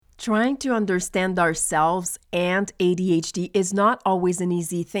Trying to understand ourselves and ADHD is not always an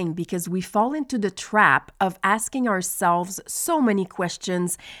easy thing because we fall into the trap of asking ourselves so many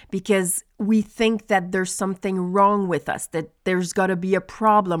questions because we think that there's something wrong with us, that there's got to be a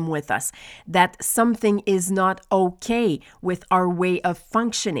problem with us, that something is not okay with our way of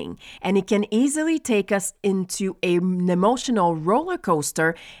functioning. And it can easily take us into an emotional roller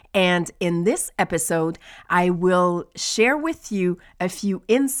coaster. And in this episode, I will share with you a few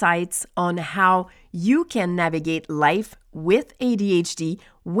insights on how you can navigate life with ADHD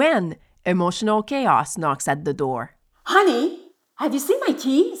when emotional chaos knocks at the door. Honey, have you seen my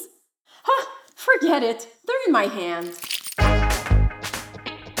keys? Huh, forget it. They're in my hand.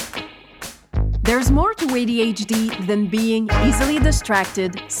 There's more to ADHD than being easily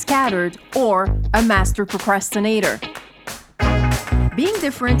distracted, scattered, or a master procrastinator. Being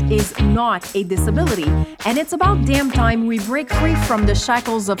different is not a disability, and it's about damn time we break free from the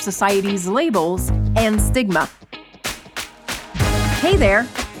shackles of society's labels and stigma. Hey there,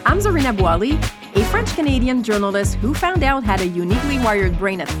 I'm Zarina Boali, a French-Canadian journalist who found out had a uniquely wired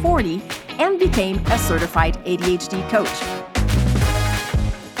brain at 40 and became a certified ADHD coach.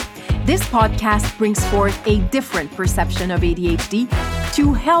 This podcast brings forth a different perception of ADHD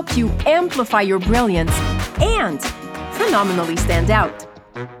to help you amplify your brilliance and phenomenally stand out.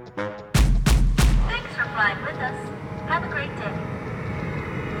 Thanks for flying with us. Have a great day.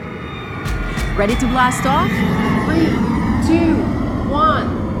 Ready to blast off? 3, 2,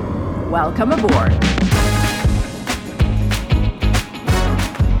 1. Welcome aboard.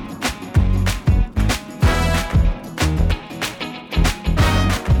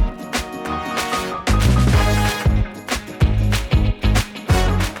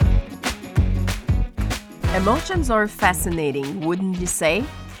 Emotions are fascinating, wouldn't you say?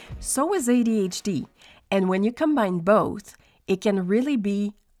 So is ADHD. And when you combine both, it can really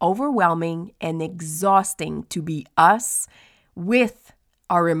be overwhelming and exhausting to be us with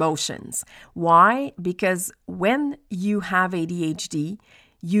our emotions. Why? Because when you have ADHD,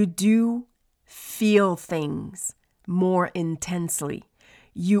 you do feel things more intensely.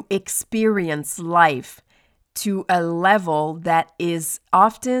 You experience life to a level that is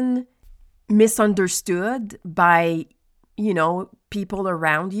often misunderstood by, people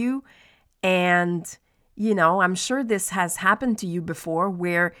around you. And, I'm sure this has happened to you before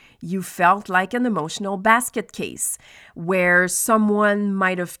where you felt like an emotional basket case, where someone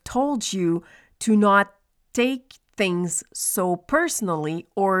might have told you to not take things so personally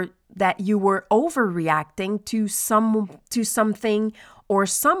or that you were overreacting to something or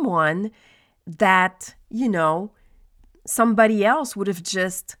someone that, somebody else would have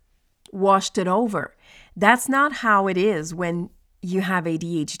just washed it over. That's not how it is when you have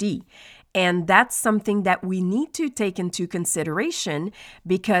ADHD. And that's something that we need to take into consideration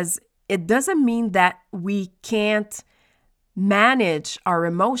because it doesn't mean that we can't manage our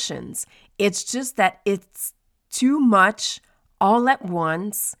emotions. It's just that it's too much all at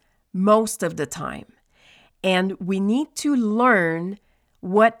once most of the time. And we need to learn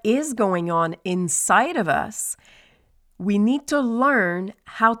what is going on inside of us. We need to learn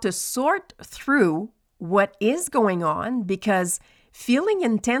how to sort through what is going on because feeling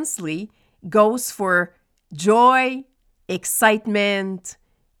intensely goes for joy, excitement,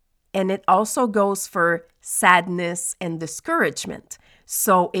 and it also goes for sadness and discouragement.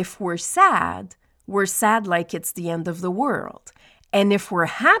 So if we're sad like it's the end of the world. And if we're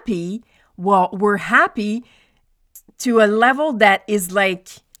happy, well, we're happy to a level that is like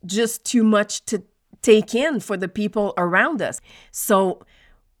just too much to take in for the people around us. So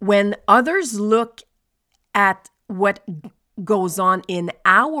when others look at what goes on in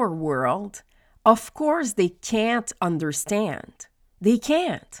our world, of course they can't understand. They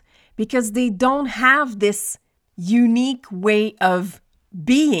can't because they don't have this unique way of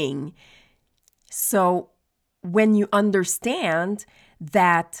being. So when you understand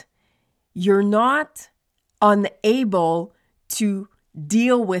that you're not unable to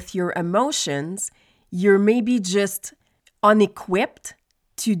deal with your emotions, you're maybe just unequipped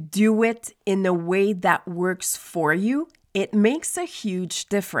to do it in a way that works for you, it makes a huge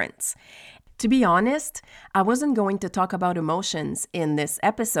difference. To be honest, I wasn't going to talk about emotions in this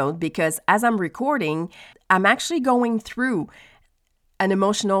episode because as I'm recording, I'm actually going through an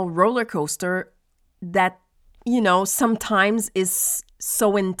emotional roller coaster that, sometimes is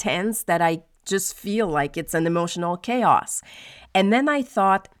so intense that I just feel like it's an emotional chaos. And then I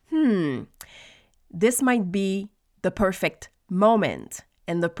thought, this might be the perfect moment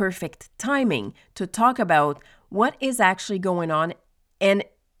and the perfect timing to talk about what is actually going on and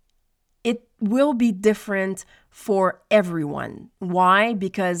it will be different for everyone. Why?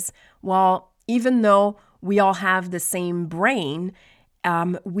 Because, well, even though we all have the same brain,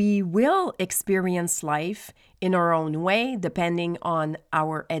 we will experience life in our own way, depending on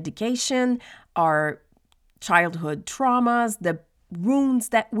our education, our childhood traumas, the wounds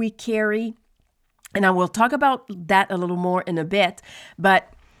that we carry. And I will talk about that a little more in a bit.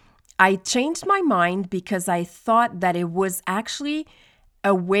 But I changed my mind because I thought that it was actually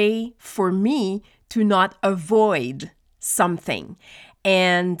a way for me to not avoid something.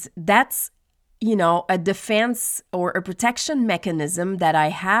 And that's, a defense or a protection mechanism that I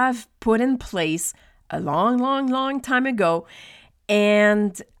have put in place a long, long, long time ago.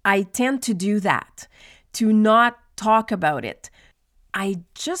 And I tend to do that, to not talk about it. I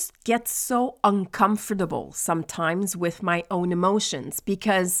just get so uncomfortable sometimes with my own emotions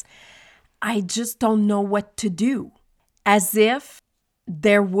because I just don't know what to do. As if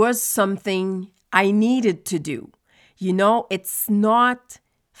there was something I needed to do. It's not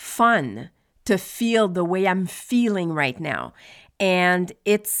fun to feel the way I'm feeling right now. And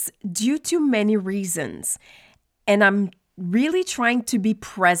it's due to many reasons. And I'm really trying to be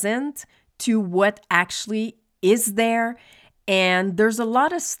present to what actually is there. And there's a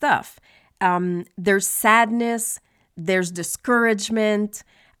lot of stuff. There's sadness, there's discouragement.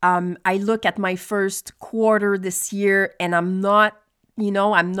 I look at my first quarter this year and I'm not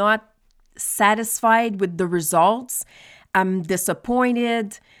satisfied with the results. I'm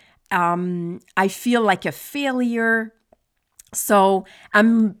disappointed. I feel like a failure. So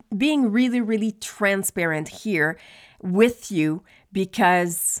I'm being really, really transparent here with you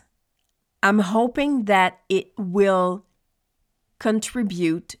because I'm hoping that it will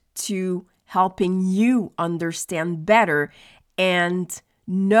contribute to helping you understand better and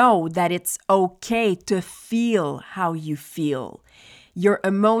know that it's okay to feel how you feel. Your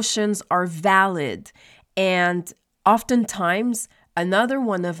emotions are valid. And oftentimes, another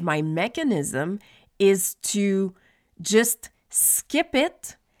one of my mechanism is to just skip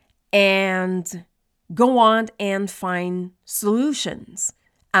it and go on and find solutions.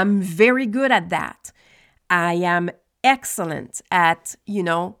 I'm very good at that. I am excellent at,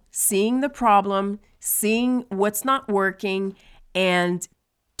 seeing the problem, seeing what's not working, and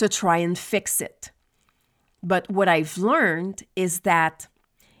to try and fix it. But what I've learned is that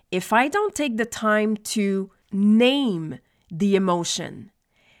if I don't take the time to name the emotion,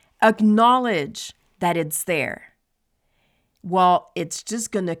 acknowledge that it's there, well, it's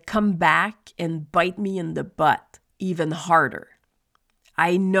just going to come back and bite me in the butt even harder.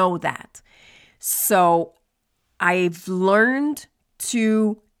 I know that. So I've learned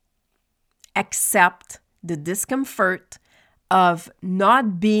to accept the discomfort of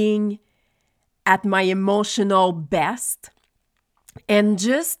not being at my emotional best and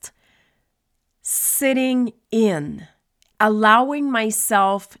just sitting in, allowing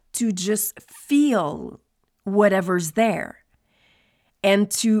myself to just feel whatever's there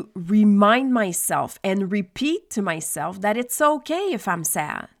and to remind myself and repeat to myself that it's okay if I'm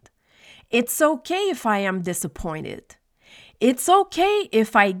sad. It's okay if I am disappointed. It's okay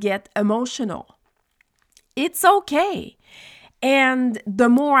if I get emotional. It's okay. And the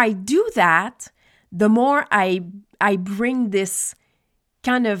more I do that, the more I bring this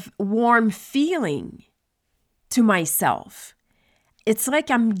kind of warm feeling to myself. It's like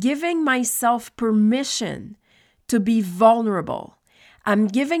I'm giving myself permission to be vulnerable. I'm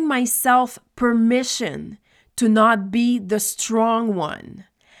giving myself permission to not be the strong one.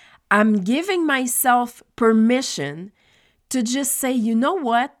 I'm giving myself permission to just say, you know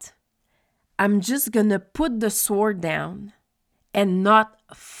what? I'm just going to put the sword down and not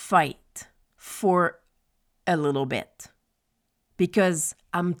fight for a little bit because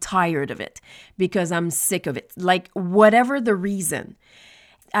I'm tired of it, because I'm sick of it, like whatever the reason.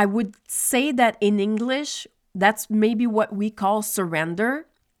 I would say that in English, that's maybe what we call surrender.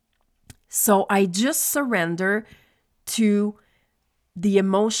 So I just surrender to the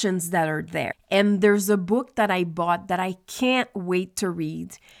emotions that are there. And there's a book that I bought that I can't wait to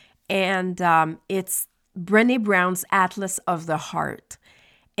read. And it's Brené Brown's Atlas of the Heart.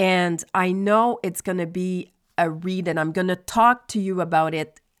 And I know it's going to be a read, and I'm going to talk to you about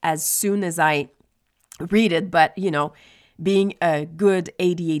it as soon as I read it. But, being a good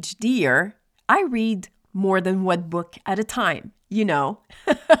ADHDer, I read more than one book at a time,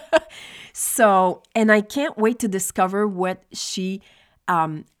 So, and I can't wait to discover what she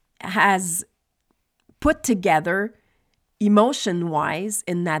has put together emotion-wise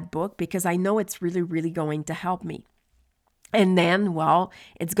in that book, because I know it's really, really going to help me. And then, well,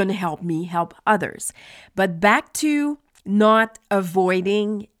 it's going to help me help others. But back to not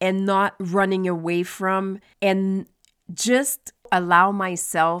avoiding and not running away from, and just allow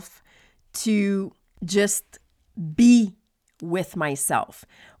myself to just be with myself.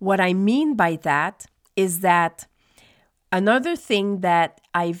 What I mean by that is that another thing that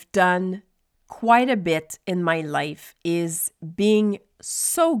I've done quite a bit in my life is being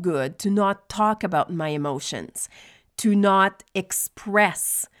so good to not talk about my emotions, to not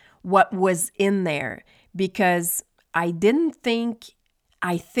express what was in there, because I think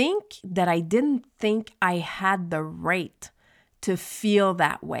that I didn't think I had the right to feel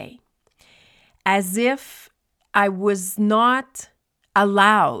that way. As if I was not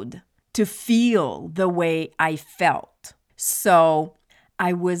allowed to feel the way I felt. So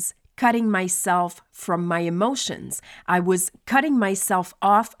I was cutting myself from my emotions. I was cutting myself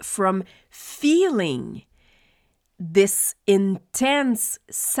off from feeling this intense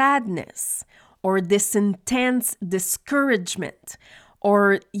sadness or this intense discouragement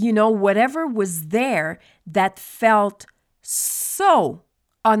or, whatever was there that felt so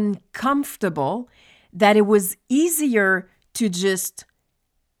uncomfortable that it was easier to just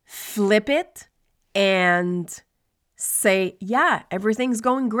flip it and say, yeah, everything's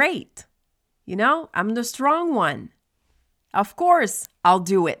going great. I'm the strong one. Of course, I'll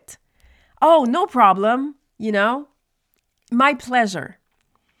do it. Oh, no problem. My pleasure.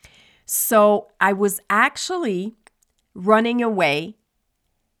 So I was actually running away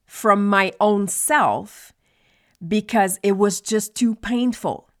from my own self because it was just too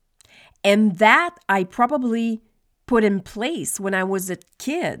painful. And that I probably put in place when I was a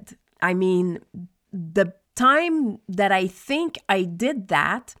kid. I mean, the time that I think I did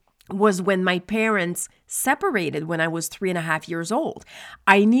that was when my parents separated when I was 3.5 years old.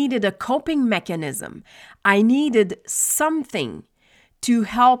 I needed a coping mechanism. I needed something to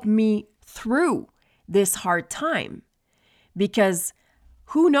help me through this hard time, because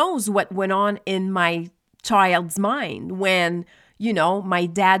who knows what went on in my child's mind when, my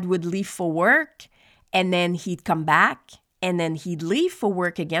dad would leave for work and then he'd come back and then he'd leave for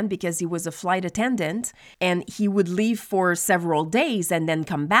work again because he was a flight attendant, and he would leave for several days and then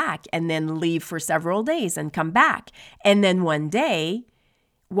come back and then leave for several days and come back. And then one day,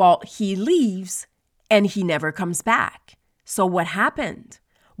 he leaves and he never comes back. So what happened?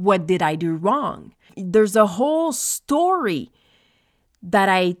 What did I do wrong? There's a whole story that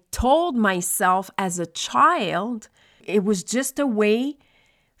I told myself as a child. It was just a way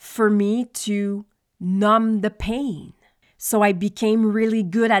for me to numb the pain. So I became really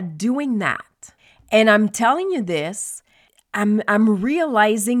good at doing that. And I'm telling you this, I'm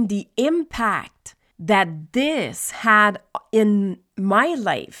realizing the impact that this had in my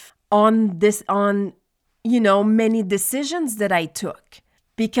life on many decisions that I took,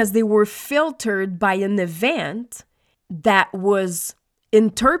 because they were filtered by an event that was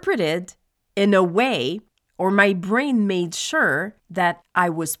interpreted in a way, or my brain made sure that I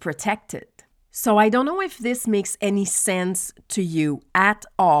was protected. So I don't know if this makes any sense to you at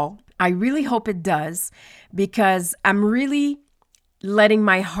all. I really hope it does, because I'm really letting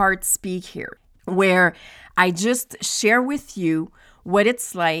my heart speak here, where I just share with you what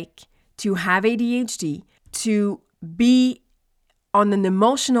it's like to have ADHD, to be on an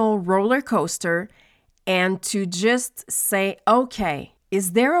emotional roller coaster, and to just say, okay,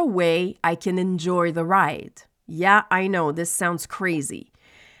 is there a way I can enjoy the ride? Yeah, I know this sounds crazy,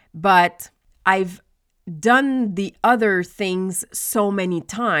 but I've done the other things so many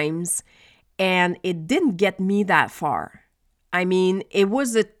times and it didn't get me that far. I mean, it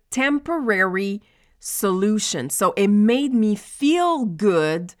was a temporary solution. So it made me feel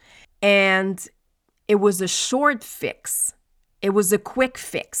good, and it was a short fix. It was a quick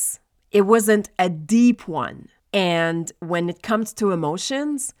fix. It wasn't a deep one. And when it comes to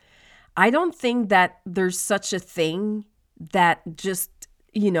emotions, I don't think that there's such a thing that just,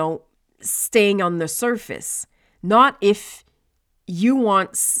 staying on the surface. Not if you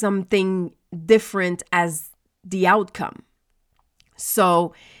want something different as the outcome.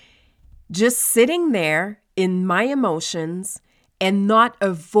 So just sitting there in my emotions and not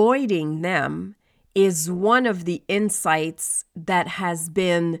avoiding them is one of the insights that has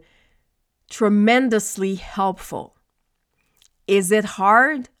been tremendously helpful. Is it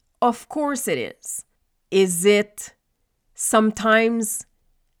hard? Of course it is. Is it sometimes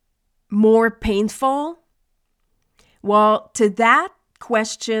more painful? Well, to that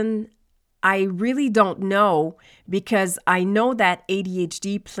question, I really don't know, because I know that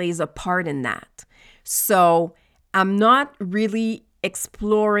ADHD plays a part in that. So I'm not really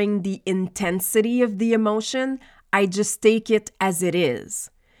exploring the intensity of the emotion. I just take it as it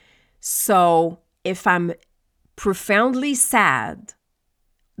is. So if I'm profoundly sad,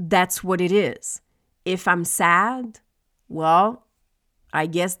 that's what it is. If I'm sad, well, I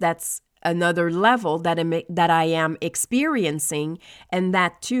guess that's another level that I am experiencing, and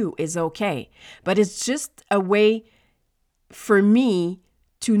that too is okay. But it's just a way for me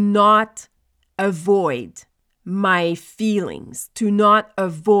to not avoid my feelings, to not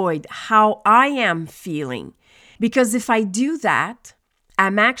avoid how I am feeling. Because if I do that,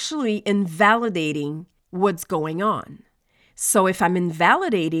 I'm actually invalidating what's going on. So if I'm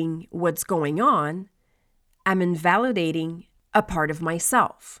invalidating what's going on, I'm invalidating a part of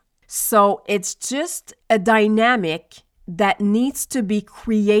myself. So it's just a dynamic that needs to be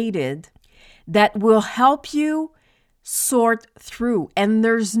created that will help you sort through. And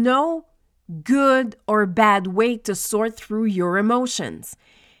there's no good or bad way to sort through your emotions.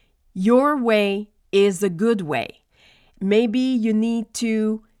 Your way is a good way. Maybe you need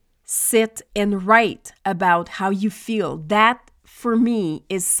to sit and write about how you feel. That, for me,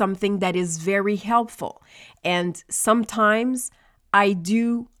 is something that is very helpful. And sometimes I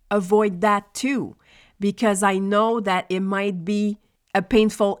do avoid that too, because I know that it might be a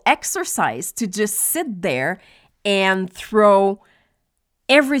painful exercise to just sit there and throw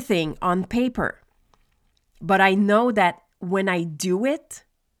everything on paper. But I know that when I do it,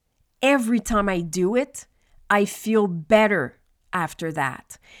 every time I do it, I feel better after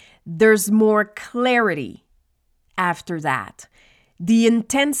that. There's more clarity after that. The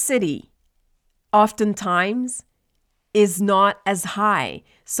intensity oftentimes is not as high.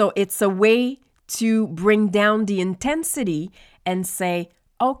 So it's a way to bring down the intensity and say,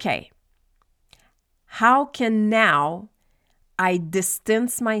 okay, how can now I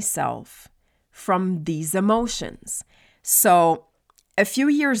distance myself from these emotions? So a few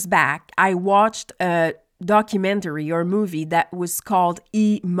years back, I watched a documentary or movie that was called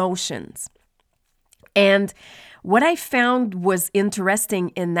Emotions. And what I found was interesting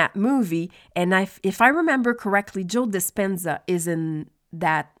in that movie, and if I remember correctly, Joe Dispenza is in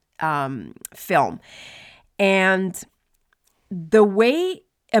that film. And the way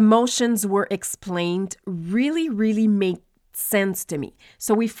emotions were explained really, really made sense to me.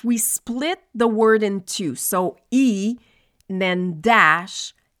 So if we split the word in two, so E, and then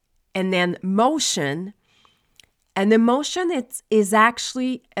dash, and then motion, an emotion is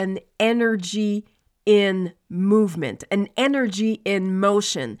actually an energy in movement, an energy in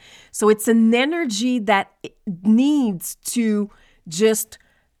motion. So it's an energy that needs to just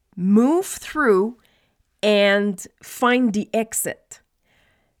move through and find the exit.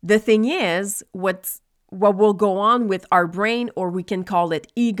 The thing is, what will go on with our brain, or we can call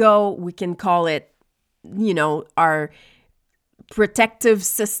it ego, we can call it, our protective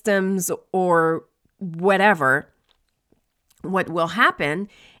systems or whatever. What will happen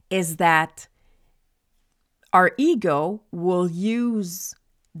is that our ego will use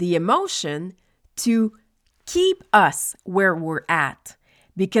the emotion to keep us where we're at,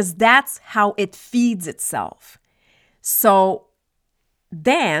 because that's how it feeds itself. So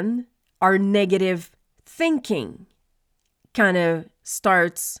then our negative thinking kind of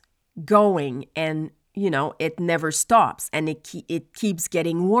starts going, and it never stops, and it keeps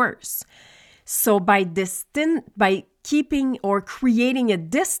getting worse. So by keeping or creating a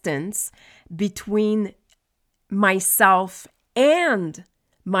distance between myself and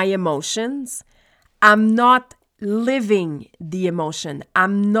my emotions, I'm not living the emotion.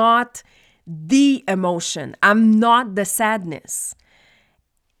 I'm not the emotion. I'm not the sadness.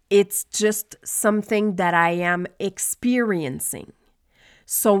 It's just something that I am experiencing.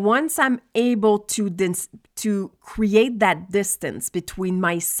 So once I'm able to create that distance between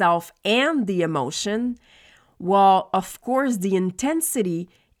myself and the emotion, well, of course, the intensity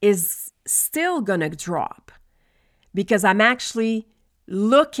is still going to drop, because I'm actually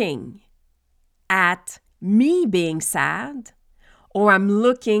looking at me being sad, or I'm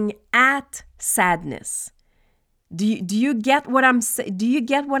looking at sadness. Do you get what I'm saying? Do you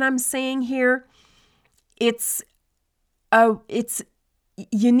get what I'm saying here? It's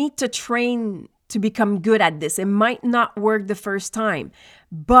you need to train to become good at this. It might not work the first time,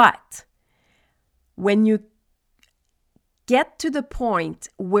 but when you get to the point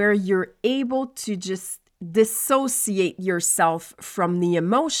where you're able to just dissociate yourself from the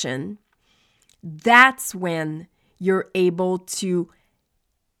emotion, that's when you're able to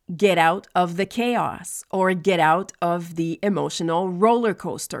get out of the chaos or get out of the emotional roller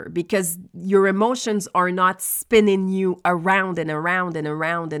coaster, because your emotions are not spinning you around and around and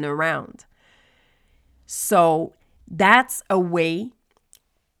around and around. So that's a way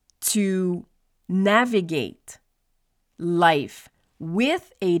to navigate life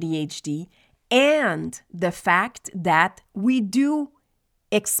with ADHD and the fact that we do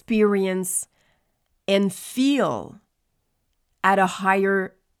experience and feel at a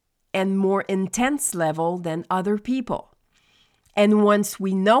higher and more intense level than other people. And once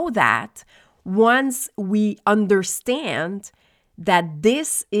we know that, once we understand that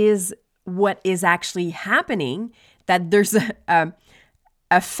this is what is actually happening, that there's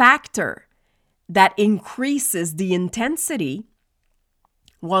a factor that increases the intensity,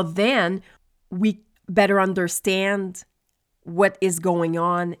 well, then we better understand what is going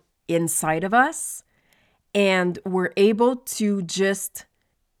on inside of us, and we're able to just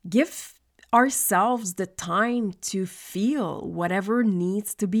give ourselves the time to feel whatever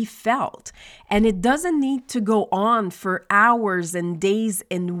needs to be felt. And it doesn't need to go on for hours and days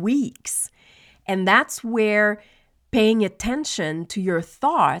and weeks. And that's where paying attention to your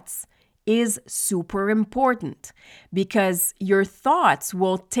thoughts is super important, because your thoughts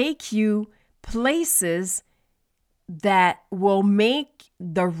will take you places that will make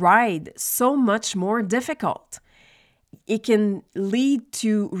the ride so much more difficult. It can lead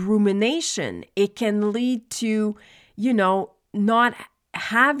to rumination. It can lead to, not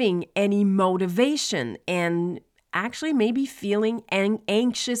having any motivation and actually maybe feeling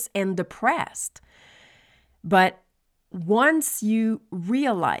anxious and depressed. But once you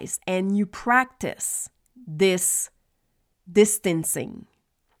realize and you practice this distancing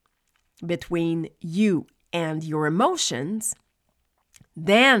between you and your emotions,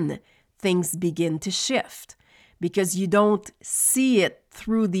 then things begin to shift, because you don't see it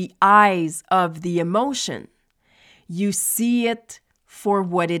through the eyes of the emotion. You see it for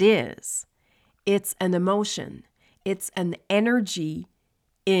what it is. It's an emotion. It's an energy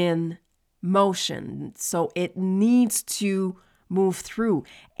in motion. So it needs to move through.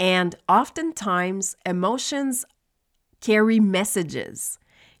 And oftentimes, emotions carry messages.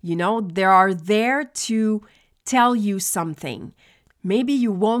 They are there to tell you something. Maybe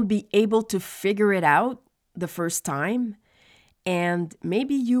you won't be able to figure it out the first time, and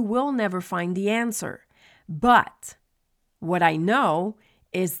maybe you will never find the answer. But what I know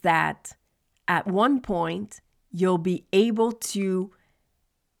is that at one point, you'll be able to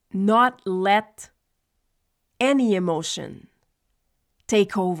not let any emotion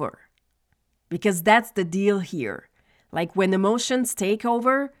take over, because that's the deal here. Like when emotions take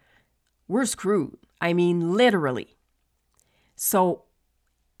over, we're screwed. I mean, literally. So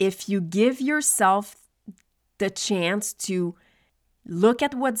if you give yourself the chance to look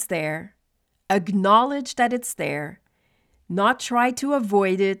at what's there, acknowledge that it's there, not try to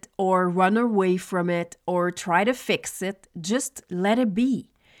avoid it or run away from it or try to fix it, just let it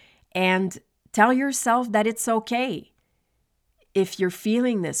be. And tell yourself that it's okay if you're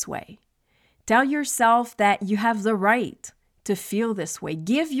feeling this way. Tell yourself that you have the right to feel this way.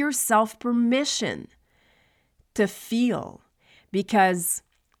 Give yourself permission to feel, because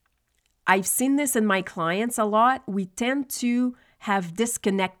I've seen this in my clients a lot. We tend to have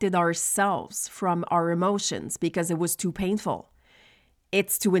disconnected ourselves from our emotions because it was too painful.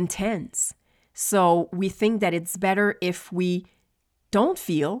 It's too intense. So we think that it's better if we don't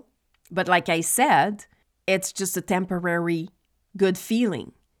feel. But like I said, it's just a temporary good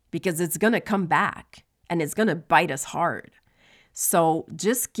feeling, because it's going to come back and it's going to bite us hard. So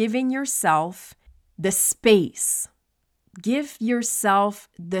just giving yourself the space. Give yourself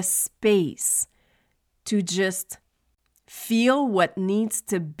the space to just feel what needs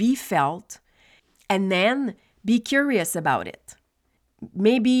to be felt, and then be curious about it.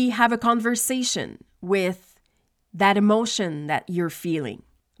 Maybe have a conversation with that emotion that you're feeling.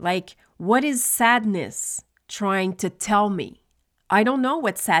 Like, what is sadness trying to tell me? I don't know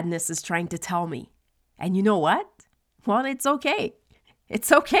what sadness is trying to tell me. And you know what? Well, it's okay.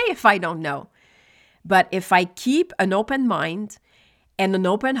 It's okay if I don't know. But if I keep an open mind and an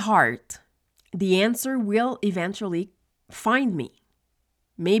open heart, the answer will eventually find me.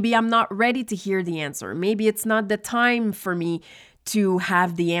 Maybe I'm not ready to hear the answer. Maybe it's not the time for me to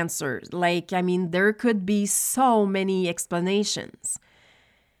have the answer. There could be so many explanations.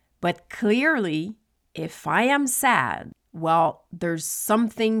 But clearly, if I am sad, well, there's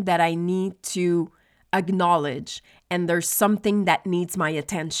something that I need to acknowledge, and there's something that needs my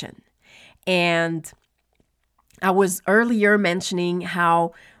attention. And I was earlier mentioning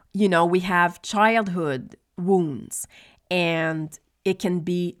how, we have childhood wounds, and it can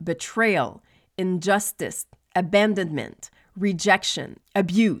be betrayal, injustice, abandonment, rejection,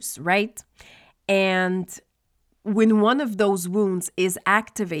 abuse, right? And when one of those wounds is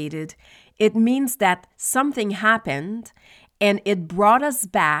activated, it means that something happened and it brought us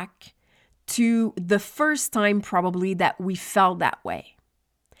back to the first time probably that we felt that way.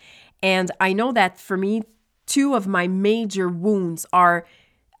 And I know that for me, two of my major wounds are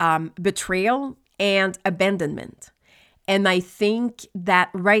betrayal and abandonment. And I think that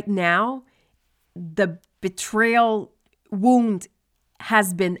right now, the betrayal wound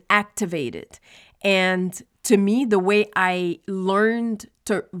has been activated. And to me, the way I learned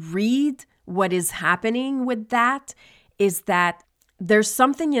to read what is happening with that is that there's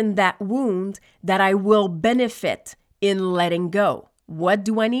something in that wound that I will benefit in letting go. What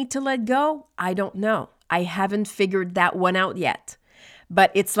do I need to let go? I don't know. I haven't figured that one out yet.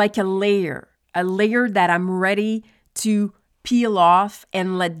 But it's like a layer that I'm ready to peel off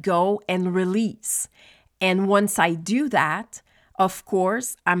and let go and release. And once I do that, of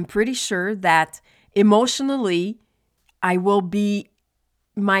course, I'm pretty sure that emotionally, I will be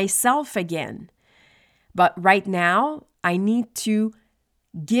myself again. But right now, I need to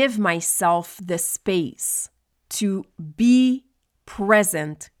give myself the space to be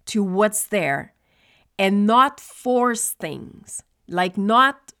present to what's there and not force things, like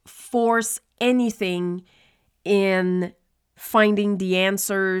not force anything in finding the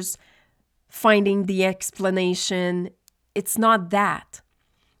answers, finding the explanation. It's not that.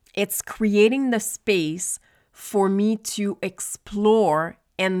 It's creating the space for me to explore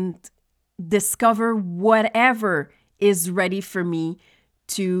and discover whatever is ready for me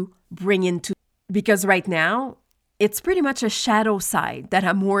to bring into. Because right now, it's pretty much a shadow side that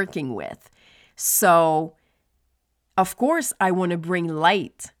I'm working with. So, of course, I want to bring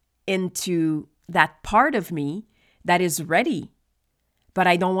light into that part of me that is ready. But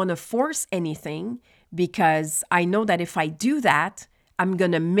I don't want to force anything because I know that if I do that, I'm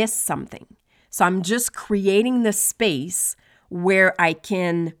going to miss something. So I'm just creating the space where I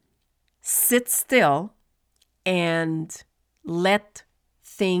can sit still and let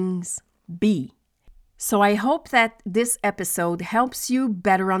things be. So I hope that this episode helps you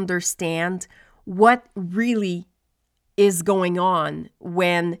better understand what really is going on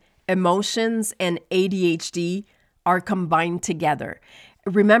when emotions and ADHD are combined together.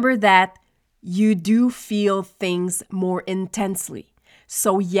 Remember that you do feel things more intensely.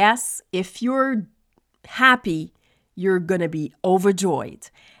 So yes, if you're happy, you're going to be overjoyed.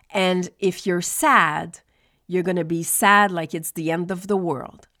 And if you're sad, you're going to be sad like it's the end of the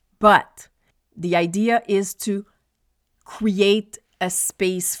world. But the idea is to create a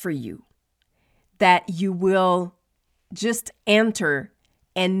space for you that you will just enter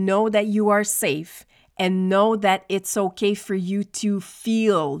and know that you are safe and know that it's okay for you to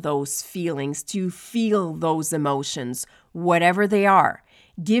feel those feelings, to feel those emotions, whatever they are.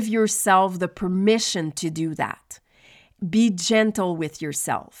 Give yourself the permission to do that. Be gentle with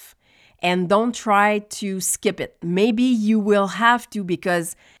yourself and don't try to skip it. Maybe you will have to,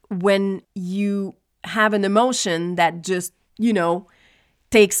 because when you have an emotion that just,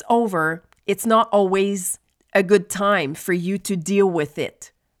 takes over, it's not always a good time for you to deal with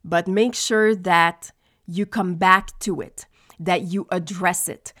it. But make sure that you come back to it, that you address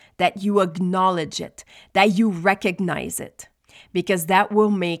it, that you acknowledge it, that you recognize it, because that will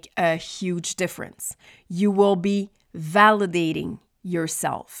make a huge difference. You will be validating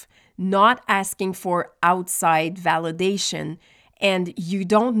yourself, not asking for outside validation. And you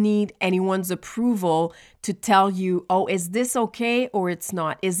don't need anyone's approval to tell you, oh, is this okay or it's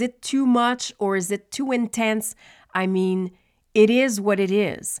not? Is it too much or is it too intense? I mean, it is what it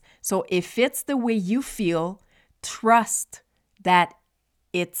is. So if it's the way you feel, trust that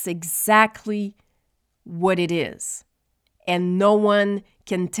it's exactly what it is. And no one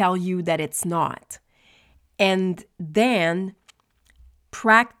can tell you that it's not. And then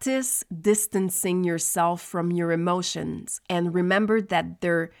practice distancing yourself from your emotions, and remember that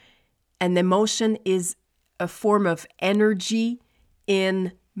an emotion is a form of energy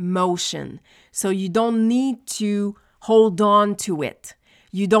in motion. So you don't need to hold on to it.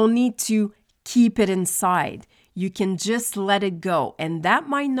 You don't need to keep it inside. You can just let it go. And that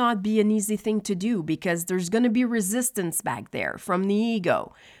might not be an easy thing to do because there's going to be resistance back there from the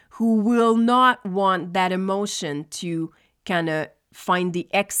ego who will not want that emotion to kind of find the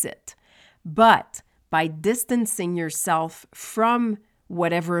exit. But by distancing yourself from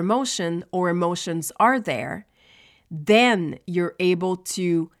whatever emotion or emotions are there, then you're able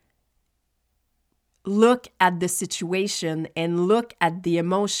to look at the situation and look at the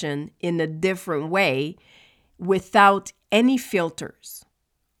emotion in a different way without any filters.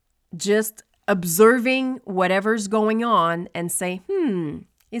 Just observing whatever's going on and say,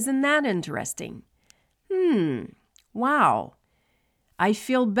 isn't that interesting? Wow. I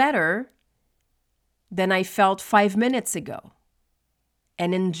feel better than I felt 5 minutes ago.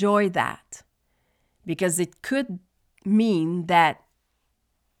 And enjoy that. Because it could mean that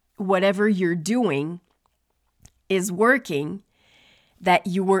whatever you're doing is working, that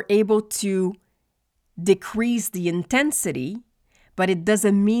you were able to decrease the intensity, but it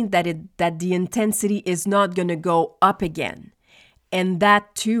doesn't mean that the intensity is not going to go up again. And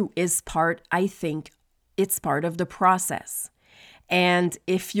that too is I think it's part of the process. And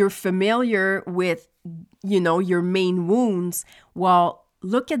if you're familiar with, your main wounds, well,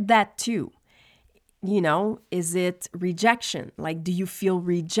 look at that too. Is it rejection? Like, do you feel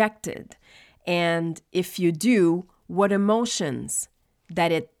rejected? And if you do, what emotions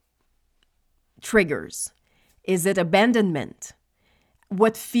that it triggers? Is it abandonment?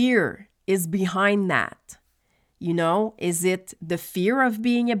 What fear is behind that? Is it the fear of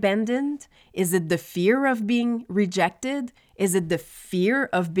being abandoned? Is it the fear of being rejected? Is it the fear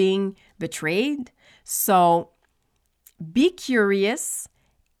of being betrayed? So be curious,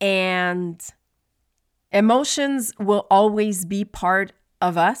 and emotions will always be part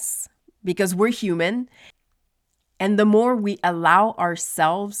of us because we're human. And the more we allow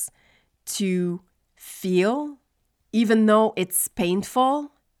ourselves to feel, even though it's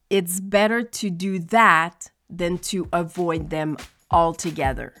painful, it's better to do that than to avoid them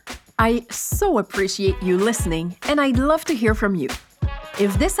altogether. I so appreciate you listening, and I'd love to hear from you.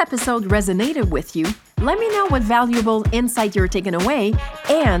 If this episode resonated with you, let me know what valuable insight you're taking away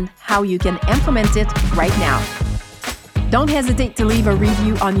and how you can implement it right now. Don't hesitate to leave a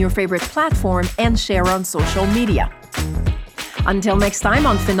review on your favorite platform and share on social media. Until next time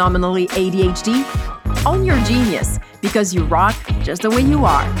on Phenomenally ADHD, own your genius because you rock just the way you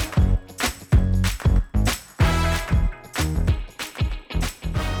are.